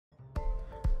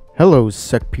Hello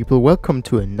sec people, welcome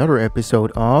to another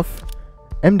episode of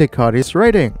mdkd's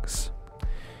Ratings.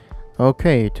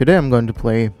 Okay, today I'm going to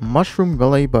play Mushroom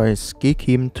Valley by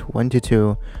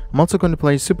Skikim22. I'm also going to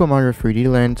play Super Mario 3D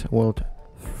Land World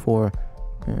 4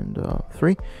 and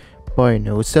 3 by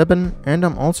Noseben, and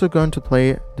I'm also going to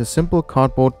play the simple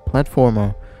cardboard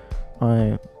platformer.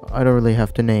 I don't really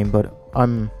have the name, but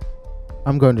I'm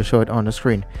going to show it on the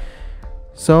screen.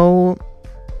 So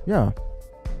yeah,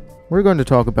 we're going to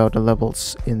talk about the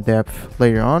levels in depth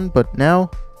later on, but now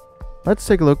let's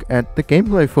take a look at the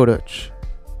gameplay footage.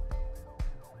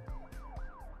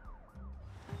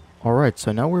 Alright,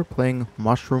 so now we're playing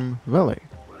Mushroom Valley.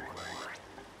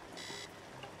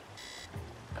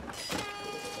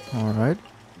 Alright.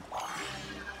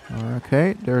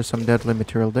 Okay, there's some deadly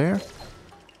material there.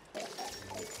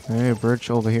 Okay, a bridge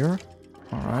over here.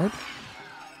 Alright.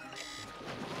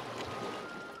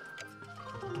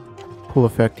 Cool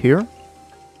effect here.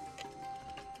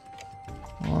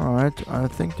 Alright, I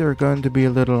think they're going to be a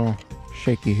little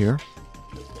shaky here.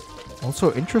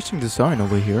 Also, interesting design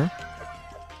over here.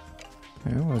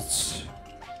 Okay, let's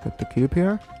get the cube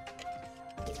here.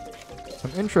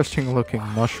 Some interesting looking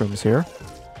mushrooms here.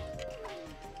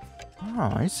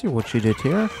 Ah, I see what you did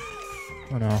here.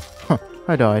 Oh no. Huh,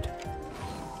 I died.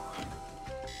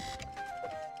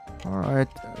 Alright,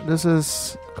 this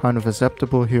is kind of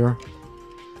acceptable here.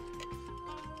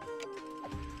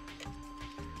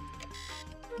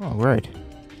 Oh, great.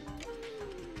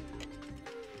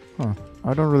 Huh.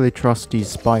 I don't really trust these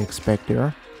spikes back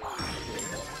there.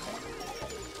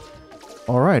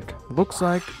 Alright, looks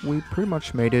like we pretty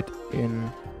much made it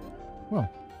in, well,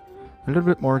 a little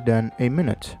bit more than a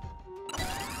minute.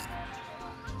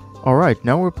 Alright,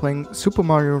 now we're playing Super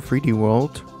Mario 3D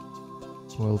World,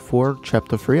 World 4,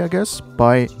 Chapter 3, I guess,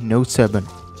 by Noseben.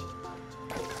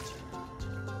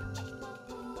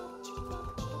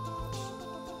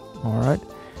 Alright.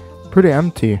 Pretty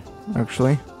empty,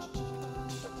 actually.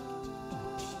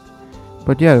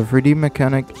 But yeah, the 3D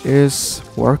mechanic is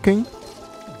working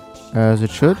as it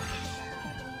should.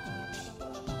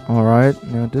 Alright,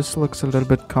 now this looks a little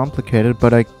bit complicated,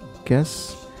 but I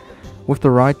guess with the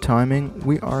right timing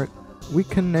we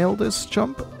can nail this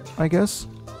jump, I guess.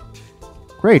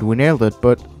 Great, we nailed it,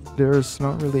 but there's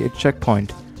not really a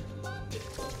checkpoint.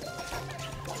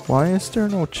 Why is there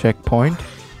no checkpoint?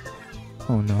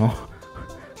 Oh no.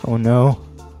 Oh no,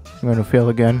 I'm gonna fail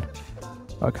again.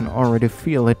 I can already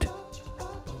feel it.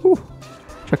 Whew.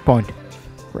 Checkpoint.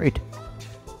 Great.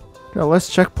 There are less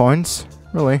checkpoints,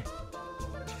 really.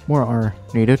 More are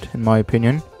needed, in my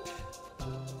opinion.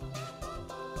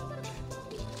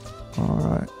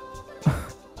 Alright.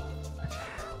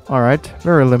 Alright,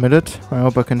 very limited. I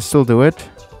hope I can still do it.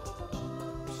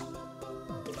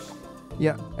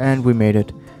 Yeah, and we made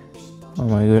it. Oh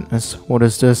my goodness, what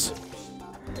is this?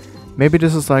 Maybe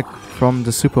this is like from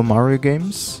the Super Mario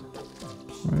games,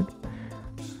 right?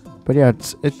 But yeah,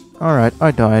 alright,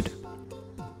 I died.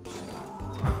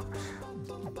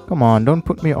 Come on, don't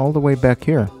put me all the way back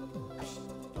here.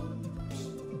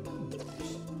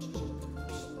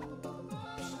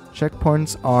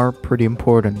 Checkpoints are pretty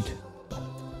important.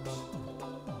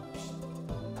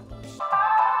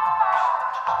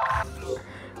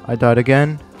 I died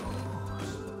again.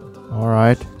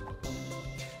 Alright.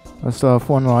 I still have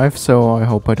one life, so I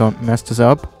hope I don't mess this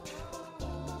up.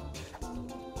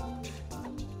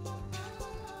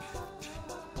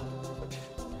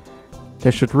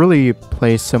 They should really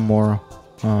place some more,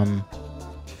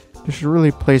 they should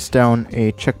really place down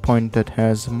a checkpoint that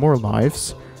has more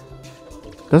lives.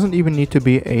 Doesn't even need to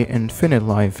be a infinite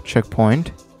life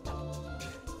checkpoint.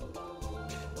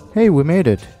 Hey, we made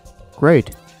it.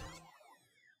 Great.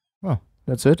 Oh,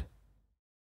 that's it?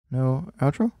 No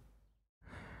outro?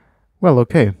 Well,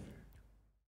 okay.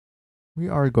 We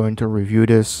are going to review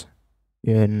this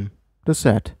in the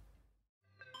set.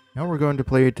 Now we're going to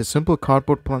play the simple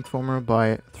cardboard platformer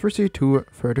by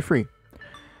 3C233.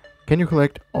 Can you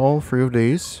collect all three of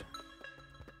these?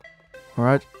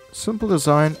 Alright, simple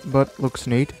design, but looks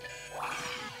neat.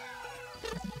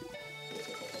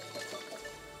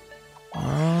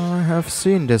 I have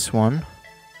seen this one.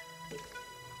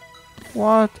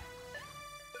 What?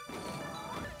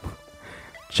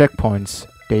 Checkpoints,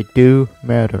 they do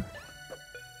matter.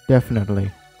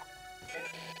 Definitely.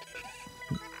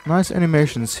 Nice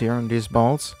animations here on these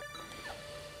balls.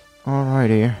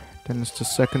 Alrighty, then it's the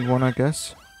second one, I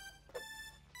guess.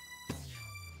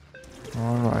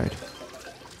 Alright.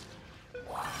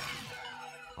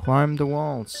 Climb the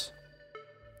walls.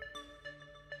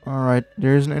 Alright,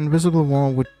 there's an invisible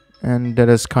wall and that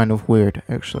is kind of weird,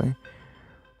 actually.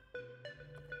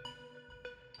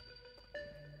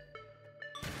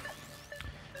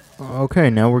 Okay,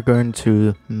 now we're going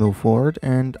to move forward,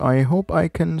 and I hope I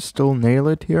can still nail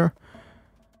it here.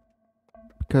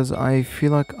 Because I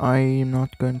feel like I'm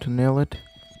not going to nail it.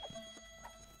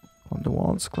 Climb the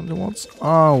walls, climb the walls.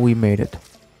 Oh, we made it.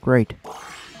 Great.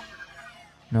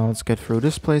 Now let's get through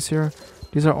this place here.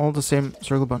 These are all the same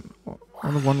circle, but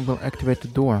only one will activate the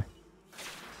door.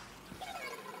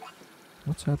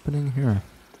 What's happening here?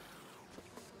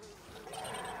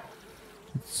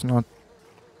 It's not...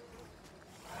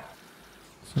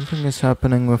 Something is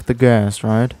happening with the gas,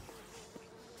 right?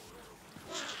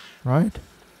 Right?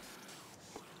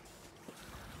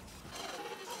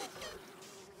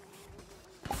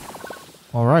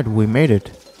 Alright, we made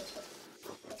it.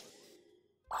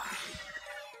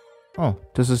 Oh,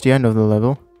 this is the end of the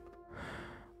level.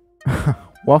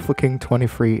 Waffle King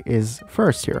 23 is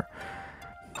first here.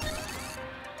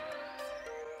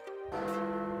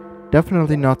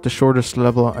 Definitely not the shortest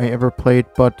level I ever played,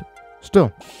 but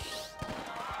still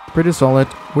pretty solid.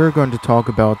 We're going to talk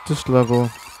about this level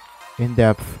in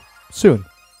depth soon.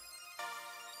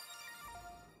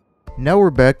 Now we're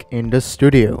back in the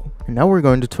studio, and now we're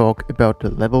going to talk about the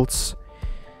levels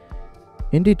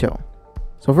in detail.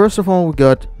 So first of all, we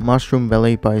got Mushroom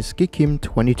Valley by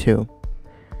Skikim22.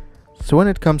 So when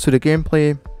it comes to the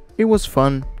gameplay, it was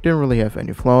fun, didn't really have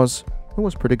any flaws, it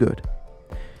was pretty good.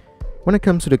 When it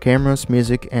comes to the cameras,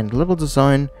 music and level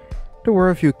design, there were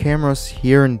a few cameras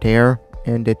here and there,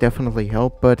 and they definitely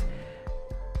helped, but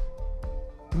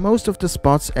most of the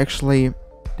spots actually,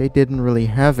 they didn't really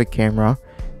have a camera,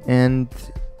 and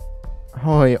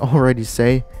how I already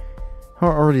said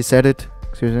it,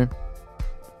 excuse me,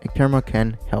 a camera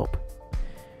can help.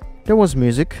 There was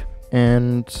music,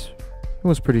 and it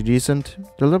was pretty decent.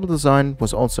 The level design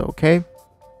was also okay,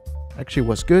 actually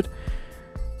was good.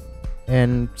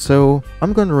 And so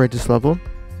I'm gonna rate this level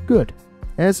good,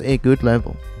 as a good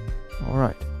level.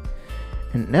 Alright.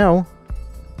 And now,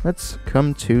 let's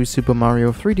come to Super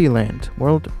Mario 3D Land,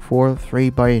 World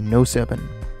 4-3 by Noseben.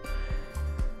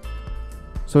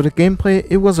 So the gameplay,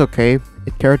 it was okay.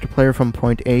 It carried the player from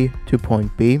point A to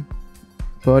point B,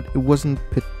 but it wasn't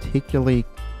particularly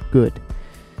good.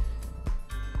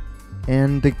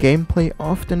 And the gameplay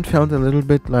often felt a little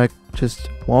bit like just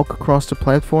walk across the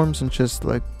platforms and just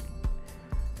like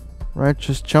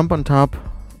just jump on top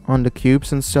on the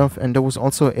cubes and stuff. And there was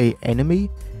also a enemy,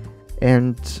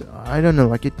 and I don't know,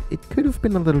 like it could have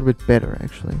been a little bit better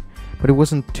actually, but it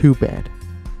wasn't too bad.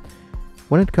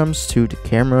 When it comes to the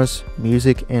cameras,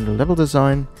 music and level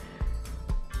design,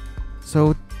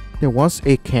 so there was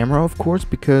a camera, of course,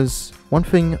 because one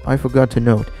thing I forgot to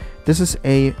note, this is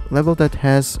a level that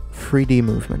has 3D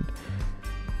movement.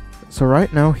 So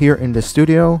right now here in the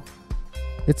studio,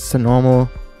 it's a normal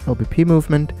LBP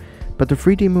movement, but the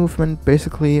 3D movement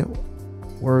basically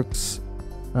works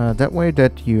that way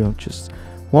that you just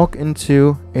walk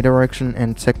into a direction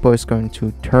and Sackboy is going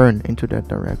to turn into that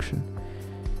direction.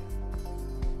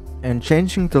 And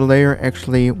changing the layer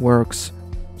actually works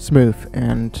smooth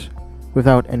and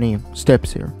without any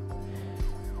steps here.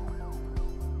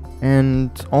 And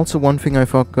also one thing I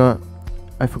forgot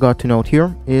to note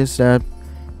here is that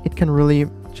it can really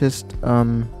just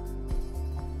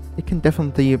it can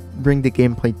definitely bring the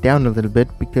gameplay down a little bit,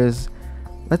 because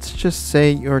let's just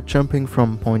say you're jumping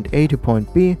from point A to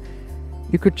point B,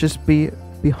 you could just be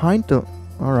behind the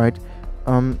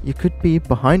you could be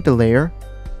behind the layer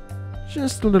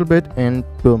just a little bit and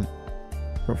boom,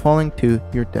 you're falling to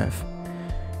your death.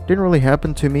 Didn't really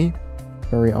happen to me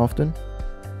very often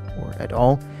or at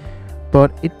all,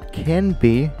 but it can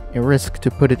be a risk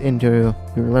to put it into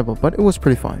your level, but it was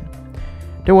pretty fine.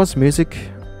 There was music.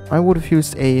 I would have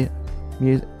used a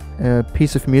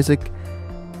piece of music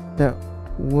that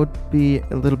would be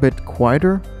a little bit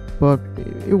quieter, but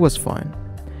it was fine.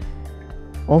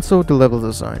 Also the level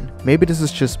design. Maybe this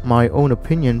is just my own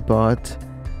opinion, but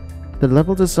the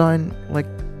level design, like,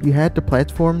 you had the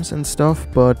platforms and stuff,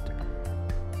 but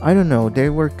I don't know, they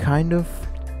were kind of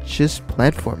just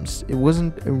platforms. It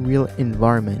wasn't a real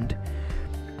environment.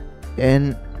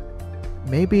 And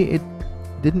maybe it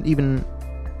didn't even,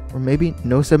 or maybe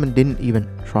Noseben didn't even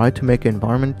try to make an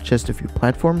environment, just a few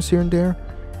platforms here and there.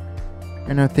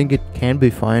 And I think it can be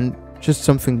fine, just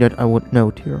something that I would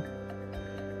note here.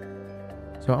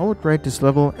 So I would rate this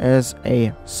level as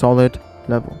a solid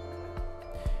level.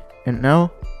 And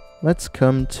now, let's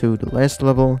come to the last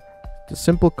level, the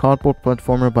simple cardboard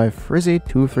platformer by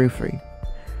Frizzy233.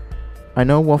 I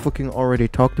know Waffle King already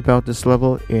talked about this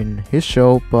level in his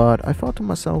show, but I thought to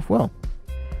myself, well,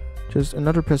 just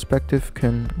another perspective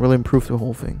can really improve the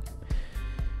whole thing.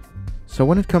 So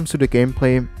when it comes to the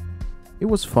gameplay, it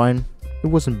was fine. It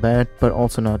wasn't bad, but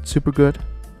also not super good.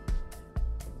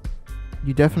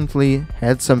 you definitely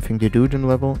had something to do in the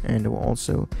level, and there were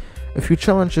also a few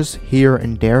challenges here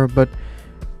and there, but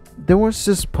there was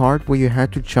this part where you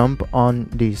had to jump on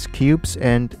these cubes,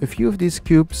 and a few of these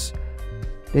cubes,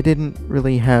 they didn't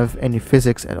really have any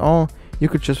physics at all. You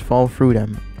could just fall through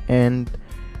them, and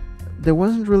there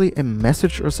wasn't really a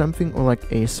message or something, or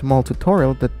like a small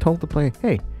tutorial that told the player,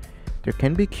 hey, there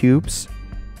can be cubes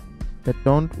that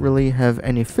don't really have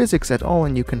any physics at all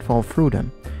and you can fall through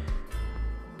them.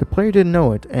 The player didn't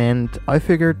know it, and I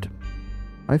figured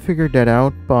that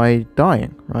out by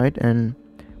dying, right? And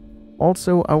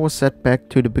also I was set back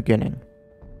to the beginning.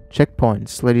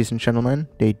 Checkpoints, ladies and gentlemen,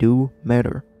 they do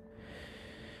matter.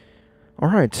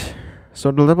 Alright,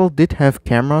 so the level did have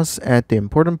cameras at the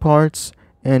important parts,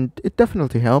 and it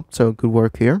definitely helped, so good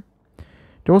work here.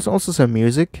 There was also some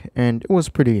music, and it was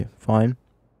pretty fine.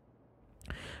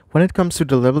 When it comes to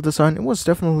the level design, it was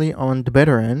definitely on the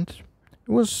better end.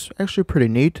 It was actually pretty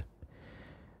neat.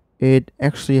 It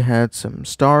actually had some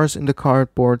stars in the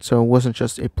cardboard, so it wasn't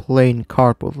just a plain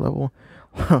cardboard level,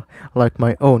 like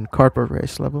my own cardboard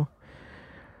race level.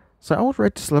 So I would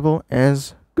rate this level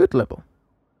as good level.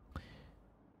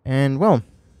 And well,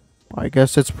 I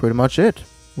guess that's pretty much it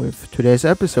with today's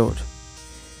episode.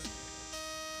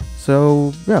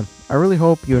 So yeah, I really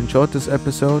hope you enjoyed this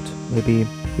episode. Maybe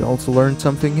you also learned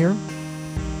something here.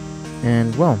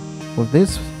 And well, with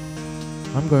this,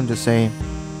 I'm going to say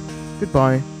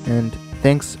goodbye and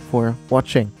thanks for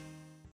watching.